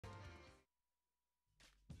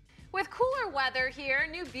With cooler weather here,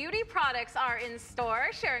 new beauty products are in store.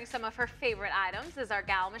 Sharing some of her favorite items is our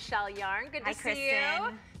gal, Michelle Yarn. Good to see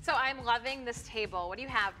you. So I'm loving this table. What do you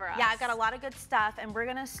have for us? Yeah, I've got a lot of good stuff, and we're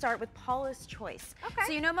gonna start with Paula's choice. Okay.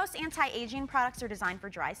 So you know most anti-aging products are designed for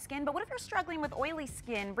dry skin, but what if you're struggling with oily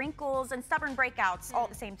skin, wrinkles, and stubborn breakouts all at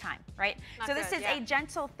the same time, right? So this is a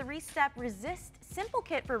gentle 3-step resist simple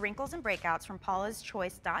kit for wrinkles and breakouts from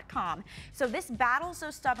paulaschoice.com. So this battles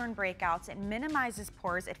those stubborn breakouts, it minimizes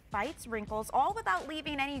pores, it fights wrinkles, all without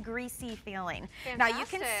leaving any greasy feeling. Fantastic. Now you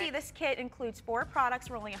can see this kit includes 4 products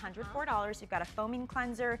for only $104. You've got a foaming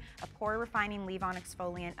cleanser, a pore refining leave-on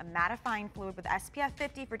exfoliant, a mattifying fluid with SPF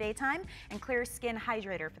 50 for daytime, and clear skin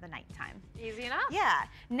hydrator for the nighttime. Easy enough. Yeah.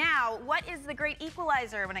 Now, what is the great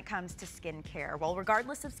equalizer when it comes to skincare? Well,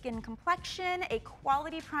 regardless of skin complexion, a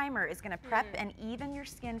quality primer is going to prep and even your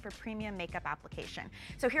skin for premium makeup application.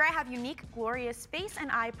 So here I have Unique Glorious Face and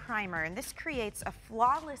Eye Primer, and this creates a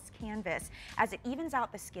flawless canvas as it evens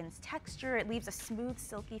out the skin's texture. It leaves a smooth,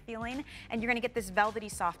 silky feeling, and you're going to get this velvety,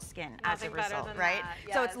 soft skin as a result, right?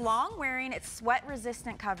 Yes. So it's long wearing, it's sweat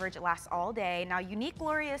resistant coverage, it lasts all day. Now Unique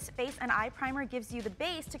Glorious Face and Eye Primer gives you the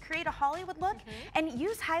base to create a Hollywood look and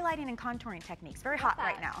use highlighting and contouring techniques. Very hot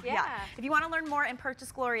right now. Yeah. If you want to learn more and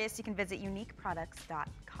purchase Glorious, you can visit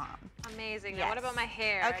uniqueproducts.com. Amazing. Now what about my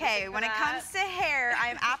hair? Okay, when it comes to hair,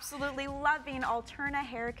 I'm absolutely loving Alterna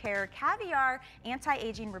Hair Care Caviar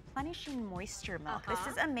Anti-Aging Replenishing Moisture Milk. This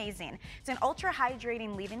is amazing. It's an ultra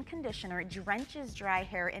hydrating leave-in conditioner. It drenches dry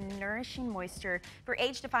hair in nourishing moisture for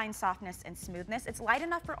age-defying softness and smoothness. It's light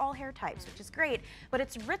enough for all hair types, which is great, but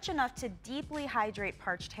it's rich enough to deeply hydrate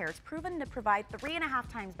parched hair. It's proven to provide 3.5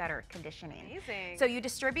 times better conditioning. Amazing. So you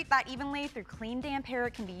distribute that evenly through clean, damp hair.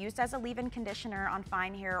 It can be used as a leave-in conditioner on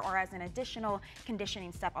fine hair or as an additional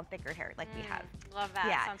conditioning step on thicker hair like we have. Love that.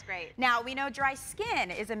 Yeah. Sounds great. Now, we know dry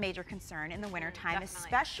skin is a major concern in the wintertime,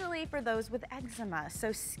 especially for those with eczema.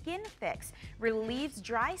 So Skin Fix relieves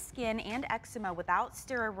dry skin and eczema without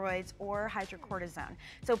steroids or hydrocortisone.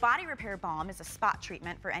 So Body Repair Balm is a spot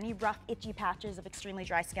treatment for any rough, itchy patches of extremely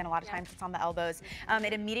dry skin. A lot of times it's on the elbows.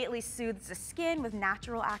 It immediately soothes the skin with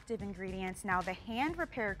natural active ingredients. Now the Hand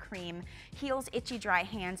Repair Cream heals itchy, dry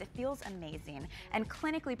hands. It feels amazing and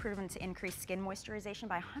clinically proven to increase skin moisturization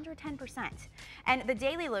by 110%. And the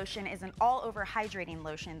Daily Lotion is an all-over hydrating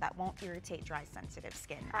lotion that won't irritate dry, sensitive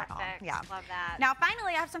skin at all. Yeah. Love that. Now,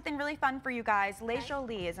 finally, I have something really fun for you guys. Les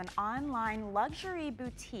Jolie is an online luxury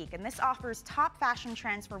boutique, and this offers top fashion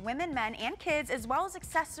trends for women, men, and kids, as well as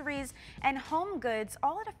accessories and home goods,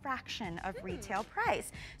 all at a fraction of retail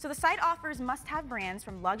price. So the site offers must-have brands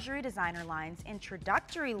from luxury designer lines,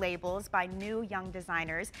 introductory labels by new young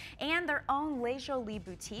designers, and their own Les Jolie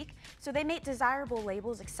boutique. So they make desirable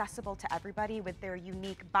labels accessible to everybody with their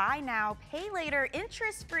unique buy now, pay later,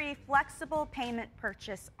 interest-free, flexible payment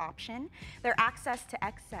purchase option. Their access to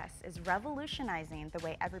excess is revolutionizing the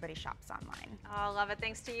way everybody shops online. Oh, love it.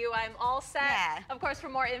 Thanks to you. I'm all set. Yeah. Of course, for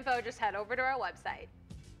more info, just head over to our website.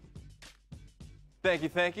 Thank you,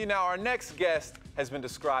 thank you. Now, our next guest has been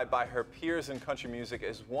described by her peers in country music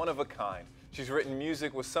as one of a kind. She's written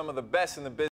music with some of the best in the business.